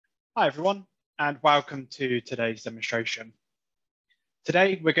Hi everyone, and welcome to today's demonstration.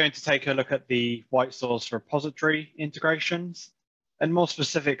 Today we're going to take a look at the WhiteSource repository integrations, and more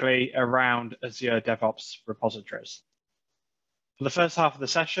specifically around Azure DevOps Repositories. For the first half of the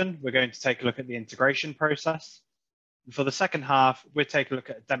session, we're going to take a look at the integration process. And for the second half, we'll take a look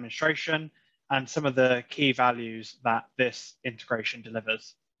at a demonstration and some of the key values that this integration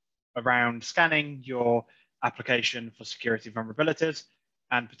delivers around scanning your application for security vulnerabilities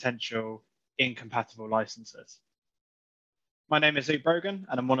and potential incompatible licenses. My name is Luke Brogan,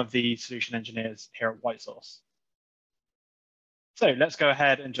 and I'm one of the solution engineers here at WhiteSource. So let's go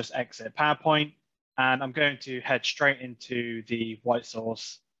ahead and just exit PowerPoint, and I'm going to head straight into the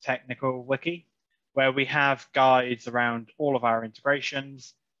WhiteSource technical wiki, where we have guides around all of our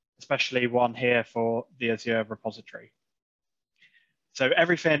integrations, especially one here for the Azure repository. So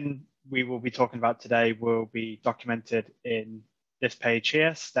everything we will be talking about today will be documented in this page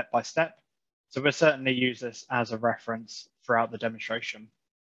here, step by step. So we'll certainly use this as a reference throughout the demonstration.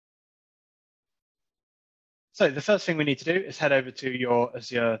 So the first thing we need to do is head over to your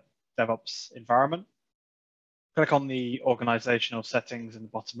Azure DevOps environment. Click on the organizational settings in the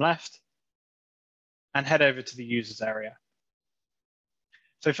bottom left and head over to the users area.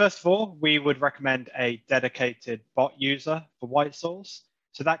 So first of all, we would recommend a dedicated bot user for WhiteSource.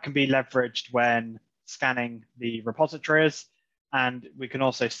 So that can be leveraged when scanning the repositories, and we can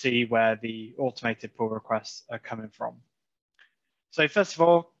also see where the automated pull requests are coming from. So first of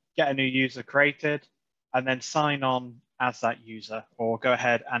all, get a new user created and then sign on as that user, or go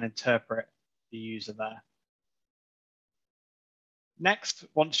ahead and interpret the user there. Next,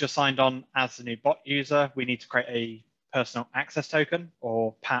 once you're signed on as the new bot user, we need to create a personal access token,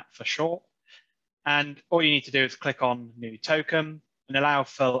 or PAT for short. And all you need to do is click on new token and allow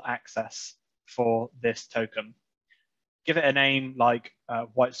full access for this token. Give it a name like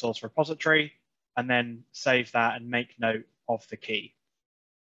WhiteSource repository, and then save that and make note of the key.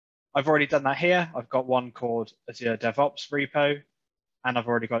 I've already done that here. I've got one called Azure DevOps Repo, and I've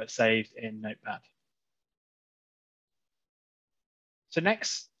already got it saved in Notepad. So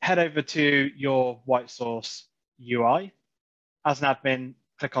next, head over to your WhiteSource UI. As an admin,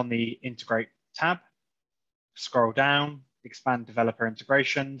 click on the Integrate tab, scroll down, expand Developer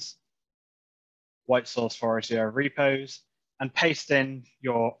Integrations, WhiteSource for Azure repos, and paste in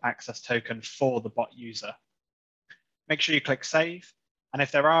your access token for the bot user. Make sure you click Save, and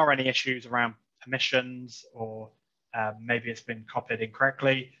if there are any issues around permissions or maybe it's been copied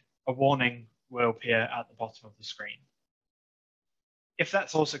incorrectly, a warning will appear at the bottom of the screen. If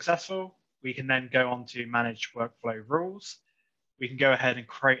that's all successful, we can then go on to Manage Workflow Rules. We can go ahead and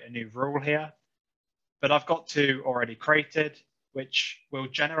create a new rule here, but I've got two already created, which will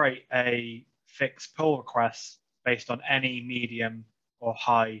generate a fixed pull request based on any medium or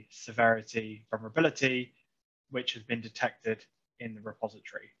high severity vulnerability which has been detected in the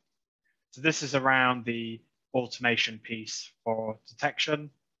repository. So this is around the automation piece for detection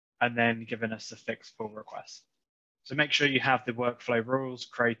and then giving us a fixed pull request. So make sure you have the workflow rules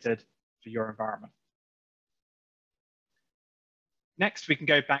created for your environment. Next, we can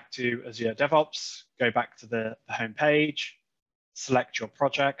go back to Azure DevOps, go back to the home page, select your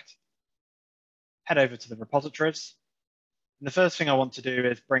project, head over to the repositories. And the first thing I want to do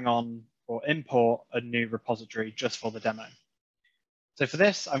is bring on or import a new repository just for the demo. So for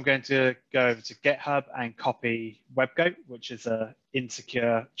this, I'm going to go over to GitHub and copy WebGoat, which is an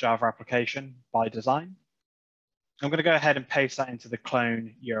insecure Java application by design. I'm going to go ahead and paste that into the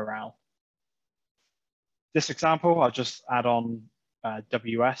clone URL. This example, I'll just add on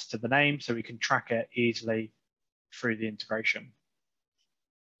WS to the name so we can track it easily through the integration.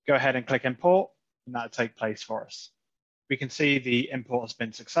 Go ahead and click import, and that'll take place for us. We can see the import has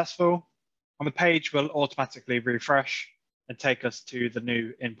been successful, and the page will automatically refresh and take us to the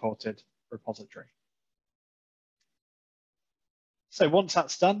new imported repository. So once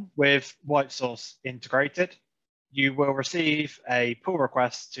that's done with WhiteSource integrated, you will receive a pull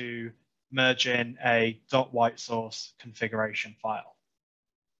request to merge in a .whitesource configuration file.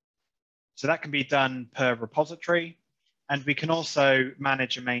 So that can be done per repository, and we can also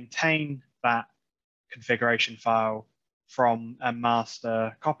manage and maintain that configuration file from a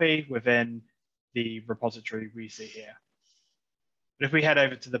master copy within the repository we see here. But if we head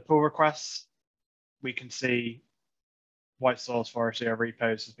over to the pull requests, we can see WhiteSource for Azure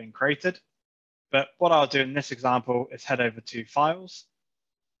repos has been created. But what I'll do in this example is head over to Files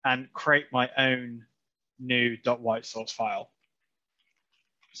and create my own new .whitesource file.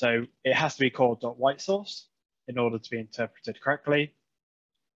 So it has to be called .whitesource in order to be interpreted correctly.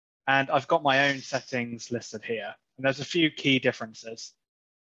 And I've got my own settings listed here. And there's a few key differences.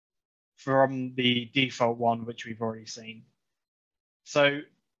 from the default one, which we've already seen. So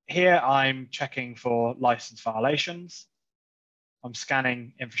here I'm checking for license violations. I'm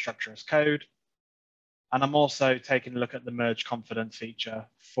scanning infrastructure as code. And I'm also taking a look at the merge confidence feature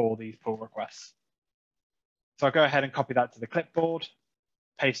for these pull requests. So I'll go ahead and copy that to the clipboard,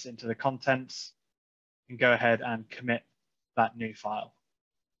 paste it into the contents, and go ahead and commit that new file.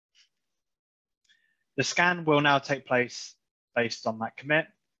 The scan will now take place based on that commit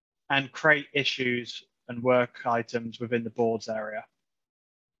and create issues and work items within the boards area.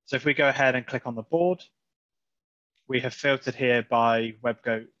 So if we go ahead and click on the board, we have filtered here by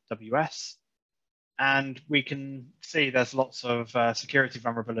WebGoat WS, and we can see there's lots of security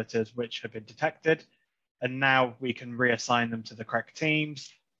vulnerabilities which have been detected, and now we can reassign them to the correct teams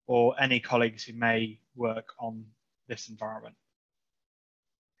or any colleagues who may work on this environment.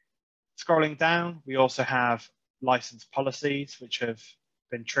 Scrolling down, we also have license policies which have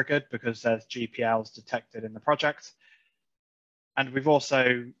been triggered because there's GPLs detected in the project. And we've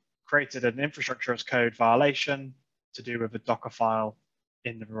also created an infrastructure as code violation to do with a Docker file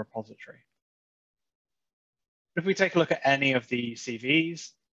in the repository. If we take a look at any of the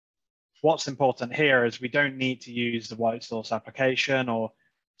CVs, what's important here is we don't need to use the WhiteSource application or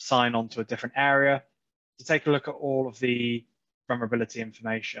sign on to a different area to take a look at all of the vulnerability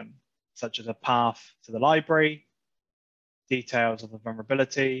information, such as a path to the library, details of the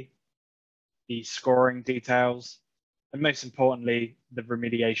vulnerability, the scoring details, and most importantly, the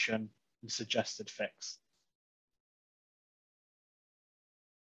remediation and suggested fix.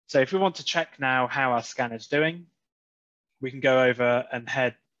 So if we want to check now how our scan is doing, we can go over and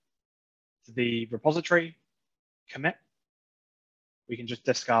head to the repository, commit. We can just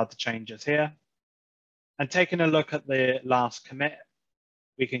discard the changes here. And taking a look at the last commit,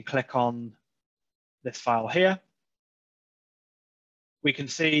 we can click on this file here. We can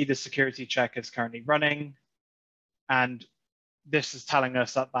see the security check is currently running, and this is telling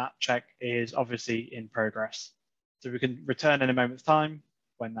us that that check is obviously in progress. So we can return in a moment's time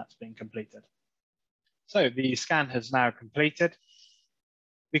when that's been completed. So the scan has now completed.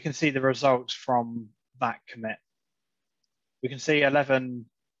 We can see the results from that commit. We can see 11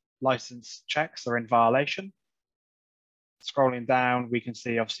 license checks are in violation. Scrolling down, we can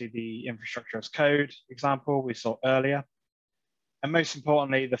see obviously the infrastructure as code example we saw earlier. And most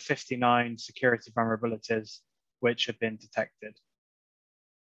importantly, the 59 security vulnerabilities which have been detected.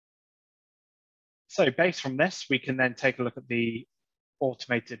 So based from this, we can then take a look at the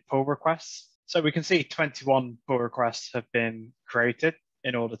automated pull requests. So we can see 21 pull requests have been created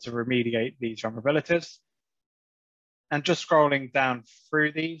in order to remediate these vulnerabilities. And just scrolling down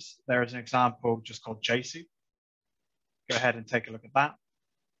through these, there is an example just called JSON. Go ahead and take a look at that.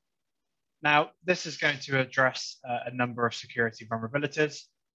 Now, this is going to address a number of security vulnerabilities,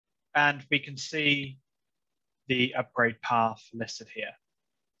 and we can see the upgrade path listed here.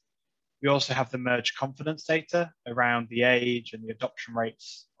 We also have the merge confidence data around the age and the adoption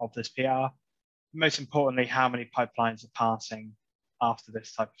rates of this PR. Most importantly, how many pipelines are passing after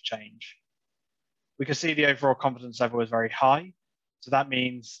this type of change. We can see the overall confidence level is very high. So that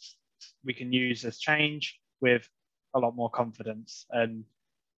means we can use this change with a lot more confidence. And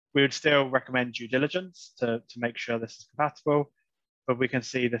we would still recommend due diligence to make sure this is compatible, but we can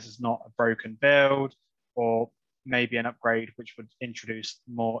see this is not a broken build or maybe an upgrade which would introduce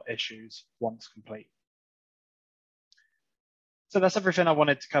more issues once complete. So that's everything I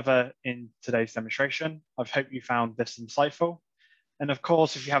wanted to cover in today's demonstration. I hope you found this insightful. And of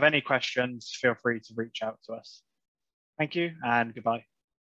course, if you have any questions, feel free to reach out to us. Thank you and goodbye.